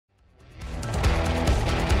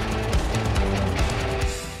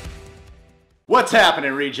What's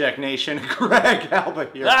happening, Reject Nation? Greg Alba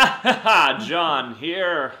here. John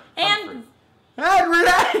here. And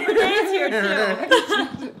Renee! Renee's here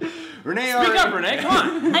too. Renee Speak up, Renee, come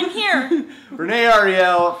on. I'm here. Renee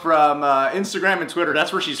Ariel from Instagram and Twitter.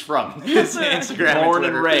 That's where she's from. It's Instagram Born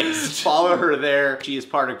and and Twitter. raised. Follow her there. She is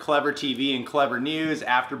part of Clever TV and Clever News,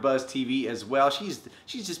 AfterBuzz TV as well. She's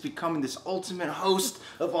just becoming this ultimate host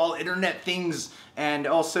of all internet things. And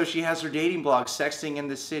also she has her dating blog, Sexting in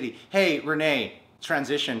the City. Hey, Renee,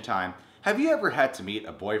 transition time. Have you ever had to meet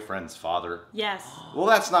a boyfriend's father? Yes. Well,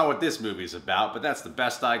 that's not what this movie's about, but that's the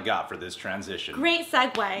best I got for this transition. Great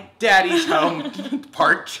segue. Daddy's Home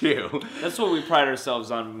Part 2. That's what we pride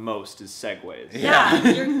ourselves on most is segues. Yeah,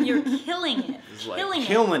 you're killing it.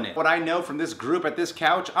 Killing it. What I know from this group at this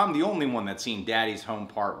couch, I'm the only one that's seen Daddy's Home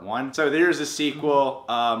Part 1. So there's a sequel.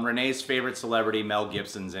 Renee's favorite celebrity, Mel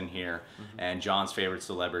Gibson's in here. And John's favorite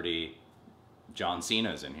celebrity, John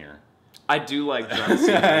Cena's in here. I do like John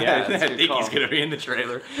Cena. Yeah, I think he's going to be in the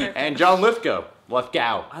trailer. And John Lithgow.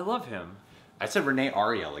 I love him. I said Renee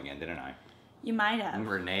Ariel again, didn't I? You might have.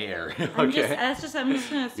 Renee Ariel. I'm Okay. just going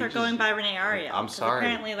to start going by Renee Ariel. I'm sorry.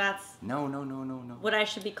 Apparently that's No. what I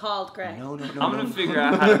should be called, Greg. No. I'm going to figure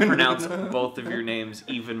out how to pronounce both of your names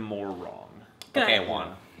even more wrong. Good. Okay,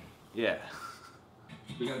 one. Yeah.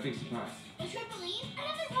 We got a big surprise. A trampoline?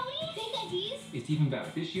 Another trampoline? Big ideas? It's even better.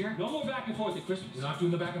 This year, no more back and forth at Christmas. You're not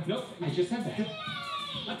doing the back and forth? Nope, I just said that. Yay!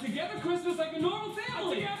 A together Christmas like a normal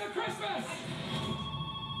family. A together Christmas!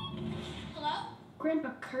 Hello? Grandpa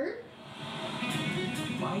Kurt?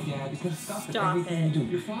 My dad is going to stop at Stop everything it. you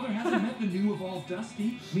do. Your father hasn't met the new Evolved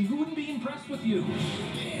Dusty. I mean, who wouldn't be impressed with you?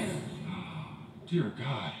 Dear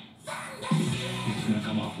God. He's going to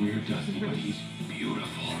come off weird, Dusty, but he's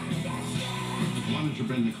beautiful. Why don't you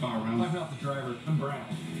bring the car around? I'm not the driver. I'm Brad.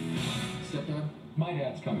 Stepdad? My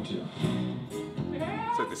dad's coming too.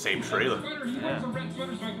 It's like the same trailer. He wears a red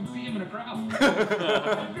sweater so I can see him in a crowd.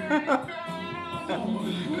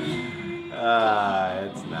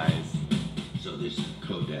 It's nice. So this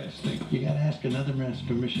Kodad's thing. You gotta ask another man's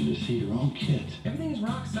permission to see your own kids. Everything is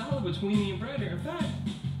rock solid between me and Brad here. In fact,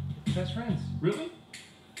 best friends. Really?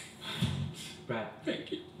 Brad.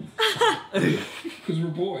 Thank you. Because we're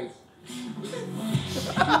boys.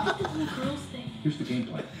 Girls thing. Here's the game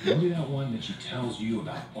plan. Remember that one that she tells you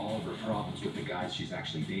about all of her problems with the guys she's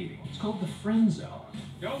actually dating? It's called the friend zone.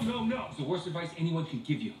 No. It's the worst advice anyone could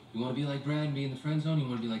give you. You want to be like Brad and be in the friend zone? You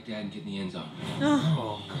want to be like Dad and get in the end zone?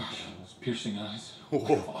 Oh, gosh. Those piercing eyes.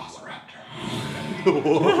 Velociraptor. See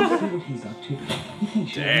what he's up to. You think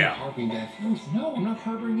she's harboring bad feelings? No, I'm not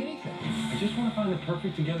harboring anything. I just want to find the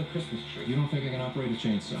perfect together Christmas tree. You don't think I can operate a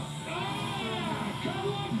chainsaw?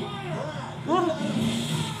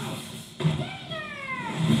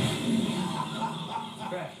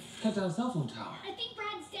 Brad, cut down a cell phone tower. I think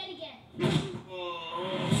Brad's dead again.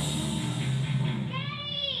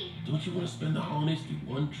 Daddy! Don't you want to spend the holidays with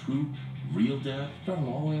one true, real dad? Brought him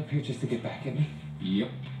all the way up here just to get back at me?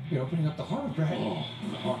 Yep. You're opening up the harbor, Brad. Oh,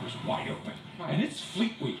 the harbor's wide open. And it's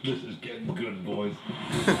Fleet Week. This is getting good, boys.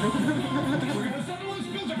 We're gonna settle these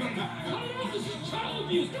bills. I don't know if this is child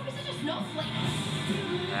abuse. Don't be such a snowflake.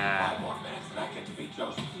 5 more minutes and I get to be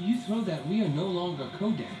Joseph. You throw that, we are no longer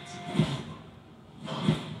co-dads.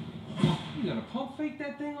 You gonna pump fake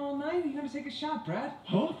that thing all night? You gonna take a shot, Brad?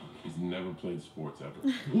 Huh? He's never played sports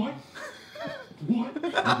ever. What? What?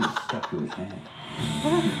 Maybe it's stuck to his hand.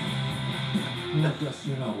 You know, Dusty,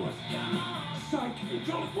 you know what? Psych!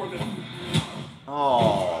 Don't for this!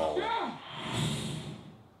 Oh.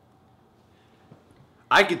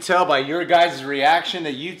 I could tell by your guys' reaction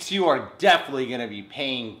that you two are definitely going to be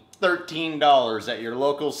paying $13 at your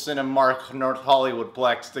local Cinemark North Hollywood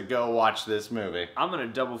Plex to go watch this movie. I'm going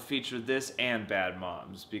to double feature this and Bad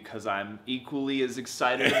Moms because I'm equally as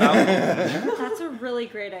excited about them. That's a really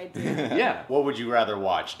great idea. Yeah. What would you rather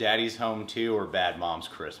watch, Daddy's Home 2 or Bad Moms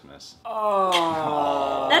Christmas?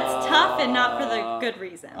 Oh. That's tough and not for the good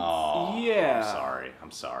reasons. Oh, Yeah.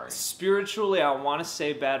 I'm sorry. Spiritually, I want to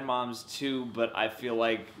say Bad Moms too, but I feel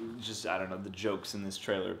like I don't know, the jokes in this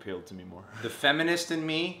trailer appealed to me more. The feminist in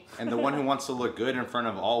me and the one who wants to look good in front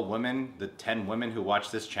of all women, the 10 women who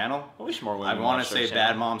watch this channel. I wish more women I want to say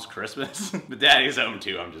Bad Moms Christmas, but Daddy's Home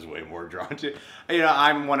 2 I'm just way more drawn to. You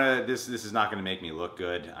know, this is not going to make me look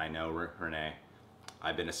good. I know, Renee.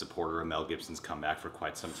 I've been a supporter of Mel Gibson's comeback for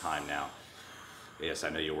quite some time now. Yes, I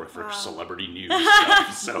know you work for celebrity news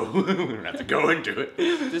stuff, so we don't have to go into it.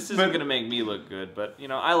 This isn't going to make me look good, but, you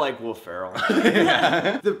know, I like Will Ferrell.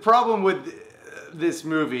 Yeah. The problem with this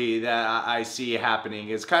movie that I see happening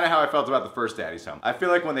is kind of how I felt about the first Daddy's Home. I feel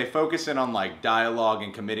like when they focus in on like dialogue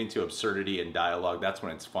and committing to absurdity in dialogue, that's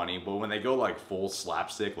when it's funny. But when they go like full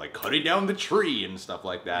slapstick, like cutting down the tree and stuff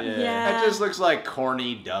like that, Yeah. it just looks like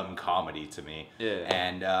corny, dumb comedy to me. Yeah.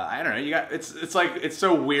 And I don't know, it's like, it's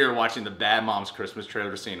so weird watching the Bad Moms Christmas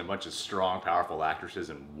trailer, seeing a bunch of strong, powerful actresses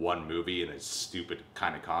in one movie in a stupid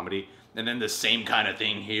kind of comedy. And then the same kind of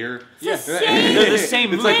thing here. It's the same. They're the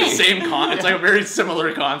same It's like the thing. same it's like a very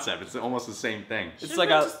similar concept. It's almost the same thing. It's Should've like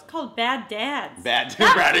been a just called Bad Dads. Bad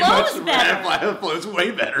That flows flows better. That flows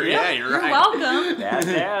way better. Yeah, you're You're right. welcome. Bad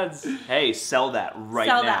Dads. Hey, sell that right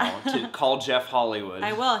Sell now. that. To call Jeff Hollywood.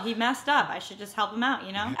 I will. He messed up. I should just help him out,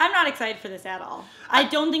 you know? I'm not excited for this at all. I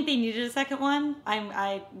don't think they needed a second one.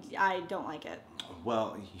 I don't like it.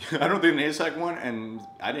 Well, I don't think they need a second one, and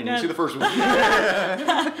I didn't No. even see the first one.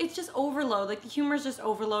 It's just overload. Like, the humor's just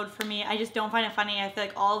overload for me. I just don't find it funny. I feel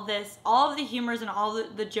like all of the humors and all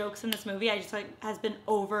the jokes in this movie, I just like has been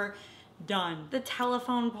overdone. The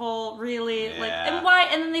telephone pole, really, like, Yeah. and why?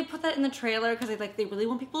 And then they put that in the trailer because they really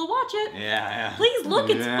want people to watch it. Yeah. Please look,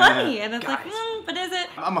 it's Yeah. funny, and it's Guys. like, but is it?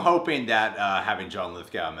 I'm hoping that having John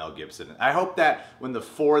Lithgow and Mel Gibson, I hope that when the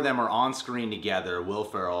four of them are on screen together, Will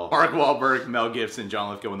Ferrell, Mark Wahlberg, Mel Gibson,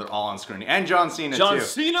 John Lithgow, when they're all on screen, and John Cena John too.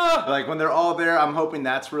 Cena! Like, when they're all there, I'm hoping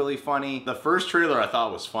that's really funny. The first trailer I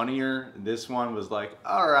thought was funnier. This one was like,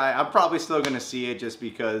 alright, I'm probably still gonna see it just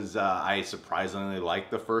because I surprisingly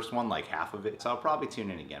liked the first one, like half of it. So I'll probably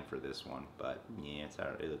tune in again for this one. But yeah,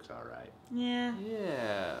 it looks alright. Yeah.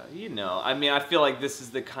 Yeah, you know, I mean, I feel like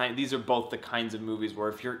these are both the kinds of movies where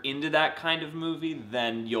if you're into that kind of movie,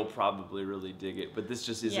 then you'll probably really dig it. But this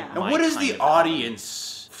just isn't Yeah. my And what is kind the of comedy.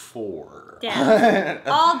 audience for? Dads.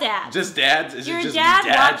 All dads. Just dads? Is Your it just dad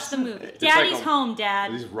dads? watched the movie. It's Daddy's like home,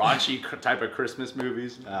 Dad. These raunchy type of Christmas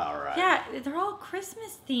movies? Alright. Yeah, they're all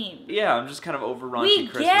Christmas themed. Yeah, I'm just kind of over raunchy We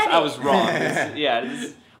Christmas. get I it. was wrong.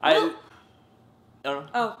 I don't know.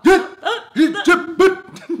 Oh. I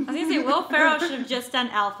was gonna say, Will Ferrell should have just done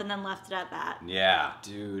Elf and then left it at that. Yeah.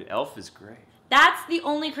 Dude, Elf is great. That's the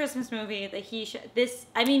only Christmas movie that he should.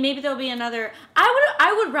 I mean, maybe there'll be another.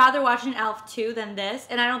 I would rather watch an Elf 2 than this,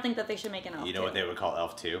 and I don't think that they should make an Elf 2. You know what they would call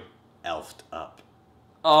Elf 2? Elfed Up.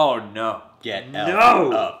 Oh no. Get No.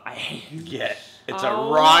 Elfed Up. I hate Get. It's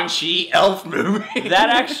Oh. a raunchy elf movie. that.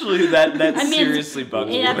 Actually, that I mean, seriously bugs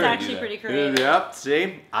me. That's when they do actually that. pretty creative. Yep,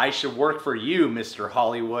 see? I should work for you, Mr.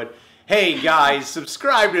 Hollywood. Hey guys,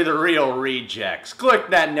 subscribe to The Real Rejects. Click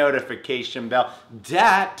that notification bell.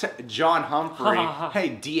 Dat John Humphrey. Hey,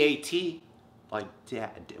 D-A-T. Like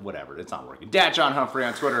dad, whatever, it's not working. Dat John Humphrey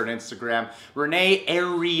on Twitter and Instagram. Renee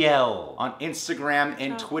Ariel on Instagram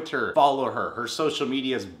and Twitter. Follow her. Her social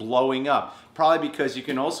media is blowing up. Probably because you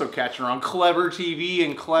can also catch her on Clever TV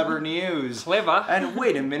and Clever News. Clever. And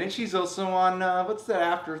wait a minute, she's also on, what's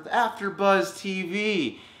that, AfterBuzz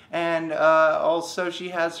TV. And also she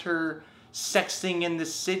has her Sexting in the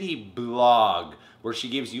City blog, where she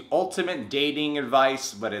gives you ultimate dating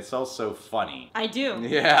advice, but it's also funny. I do.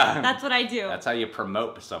 Yeah. That's what I do. That's how you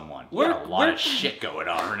promote someone. You Where- got a lot where- of shit going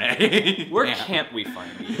on, Renee. Where Yeah. can't we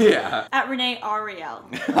find you? Yeah. At Renee Ariel.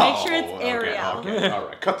 Make sure it's Oh, okay, Ariel. Okay, all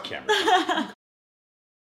right, cut the camera.